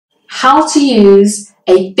how to use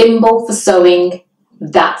a thimble for sewing,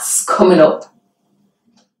 that's coming up.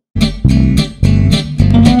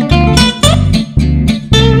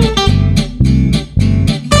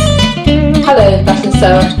 Hello Fashion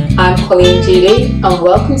Sewer, I'm Colleen and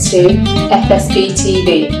welcome to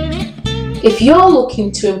FSBTV. If you're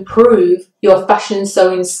looking to improve your fashion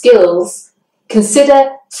sewing skills,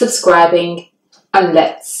 consider subscribing and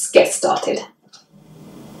let's get started.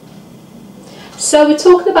 So we're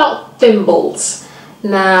talking about thimbles.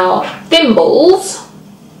 Now, thimbles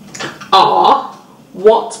are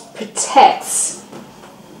what protects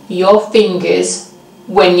your fingers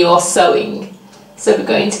when you're sewing. So we're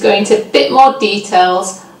going to go into a bit more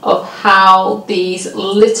details of how these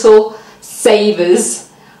little savers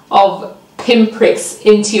of pinpricks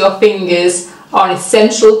into your fingers are an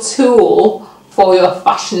essential tool for your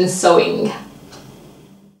fashion sewing.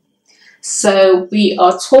 So we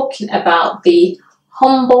are talking about the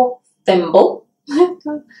humble thimble,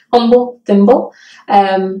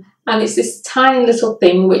 and it's this tiny little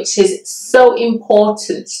thing which is so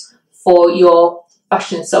important for your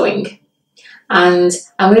fashion sewing, and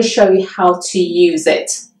I'm going to show you how to use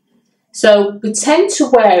it. So we tend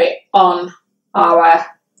to wear it on our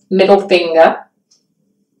middle finger,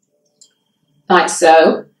 like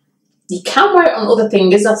so. You can wear it on other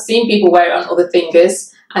fingers. I've seen people wear it on other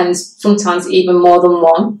fingers, and sometimes even more than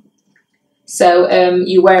one. So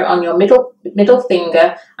you wear it on your middle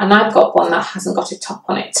finger, and I've got one that hasn't got a top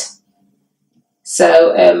on it,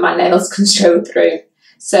 so my nails can show through.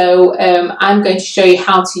 So I'm going to show you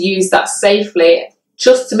how to use that safely,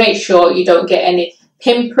 just to make sure you don't get any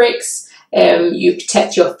pinpricks. You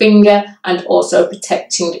protect your finger and also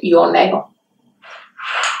protecting your nail.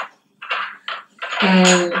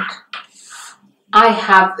 And I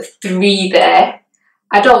have 3 there.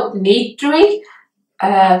 I don't need 3,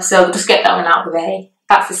 so we'll just get that one out of the way.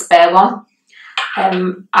 That's a spare one.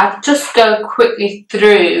 I'll just go quickly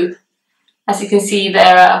through. As you can see,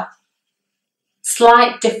 there are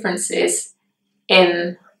slight differences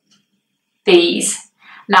in these.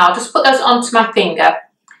 Now I'll just put those onto my finger,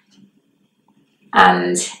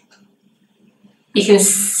 and you can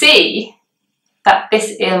see that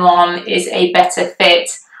this one is a better fit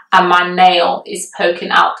and my nail is poking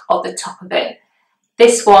out of the top of it.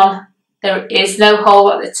 This one, there is no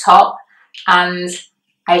hole at the top, and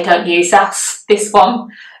I don't use this one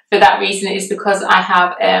for that reason. Is because I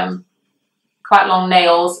have quite long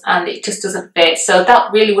nails and it just doesn't fit, so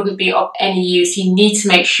that really wouldn't be of any use. You need to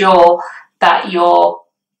make sure that your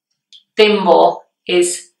thimble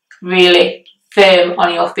is really firm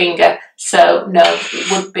on your finger. So no,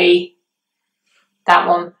 it would be that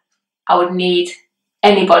one.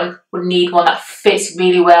 Anyone would need one that fits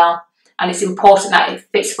really well, and it's important that it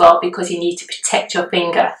fits well because you need to protect your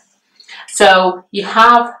finger. So you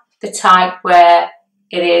have the type where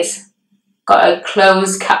it is got a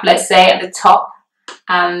closed cap, let's say, at the top,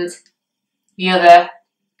 and the other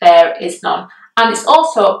there is none. And it's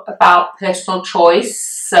also about personal choice.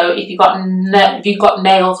 So if you've got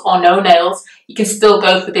nails or no nails, you can still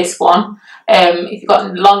go for this one. If you've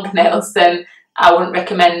got long nails, then I wouldn't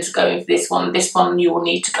recommend going for this one. This one you will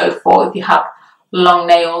need to go for if you have long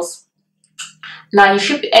nails. Now you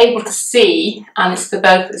should be able to see, and it's for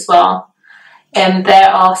both as well, there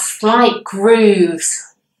are slight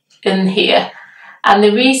grooves in here, and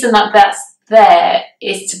the reason that that's there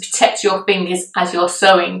is to protect your fingers as you're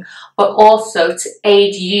sewing, but also to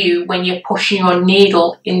aid you when you're pushing your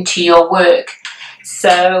needle into your work.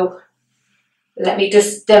 So let me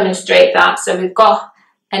just demonstrate that. So we've got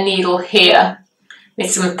a needle here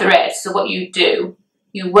with some thread. So what you do,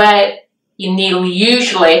 you wear your needle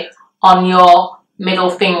usually on your middle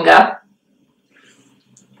finger,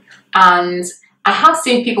 and I have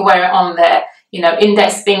seen people wear it on their,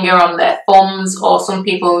 index finger, on their thumbs, or some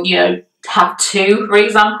people, have 2, for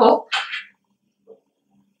example,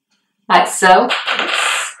 like so.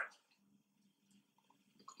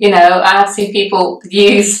 I have seen people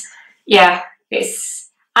use, I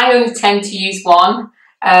only tend to use one,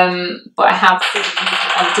 but I have seen people use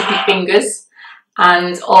it on different fingers,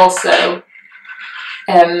 and also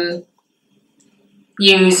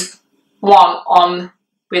use one on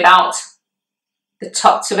without the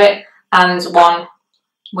top to it and one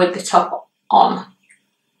with the top on.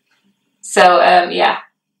 So yeah,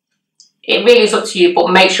 it really is up to you, but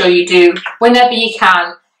make sure you do whenever you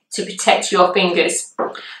can to protect your fingers.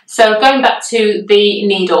 So going back to the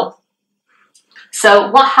needle. So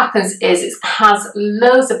what happens is it has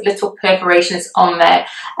loads of little perforations on there,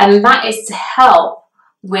 and that is to help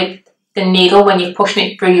with the needle when you're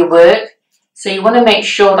pushing it through your work. So you want to make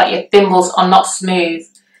sure that your thimbles are not smooth,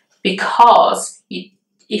 because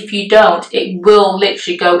If you don't, it will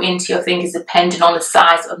literally go into your fingers depending on the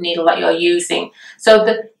size of needle that you're using. So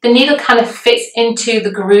the needle kind of fits into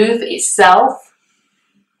the groove itself.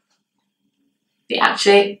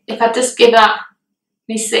 Actually, if I just give that,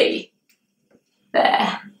 you see,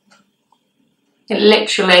 there, it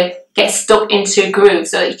literally gets stuck into a groove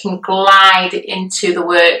so that you can glide it into the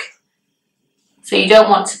work. So you don't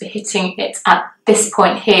want to be hitting it at this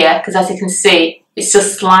point here, because as you can see, it's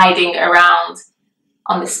just sliding around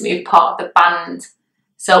on the smooth part of the band.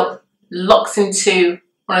 So locks into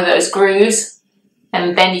one of those grooves,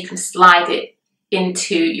 and then you can slide it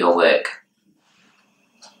into your work.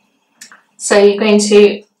 So you're going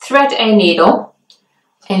to thread a needle,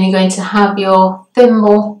 and you're going to have your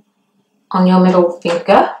thimble on your middle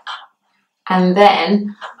finger, and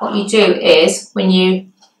then what you do is when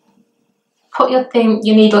you put your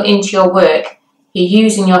needle into your work, you're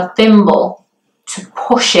using your thimble to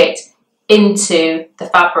push it into the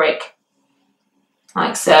fabric,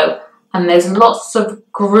 like so. And there's lots of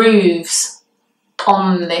grooves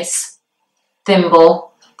on this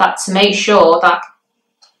thimble, that to make sure that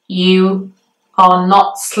you are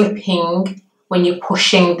not slipping when you're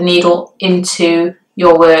pushing the needle into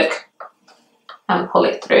your work, and pull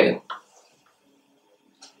it through.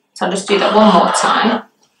 So I'll just do that one more time.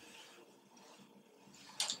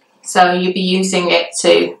 So you'll be using it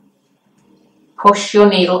to push your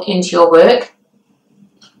needle into your work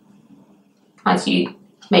as you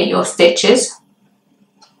make your stitches,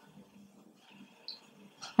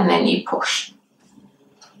 and then you push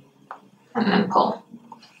and then pull.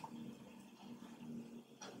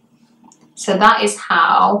 So that is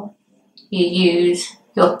how you use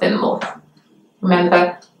your thimble.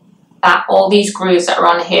 Remember that all these grooves that are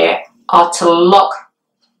on here are to lock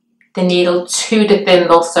the needle to the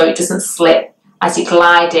thimble so it doesn't slip as you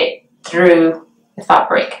glide it through the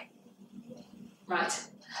fabric. Right,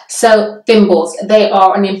 so thimbles, they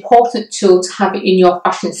are an important tool to have in your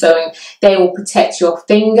fashion sewing. They will protect your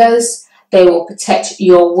fingers, they will protect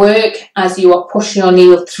your work as you are pushing your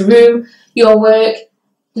needle through your work.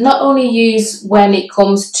 Not only used when it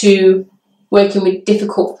comes to working with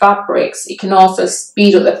difficult fabrics, it can also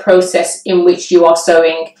speed up the process in which you are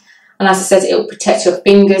sewing. And as I said, it will protect your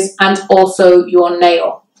fingers and also your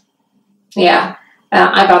nail. Yeah,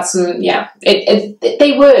 I've had some, yeah,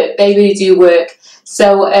 they work, they really do work.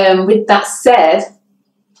 So with that said,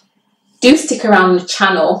 do stick around the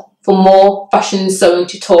channel for more fashion sewing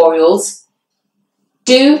tutorials.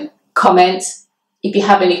 Do comment. If you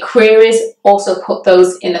have any queries, also put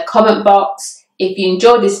those in the comment box. If you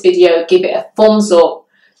enjoyed this video, give it a thumbs up.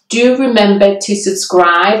 Do remember to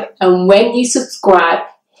subscribe, and when you subscribe,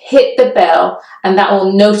 hit the bell, and that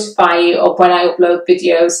will notify you of when I upload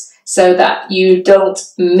videos so that you don't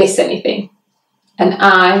miss anything. And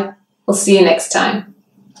I will see you next time.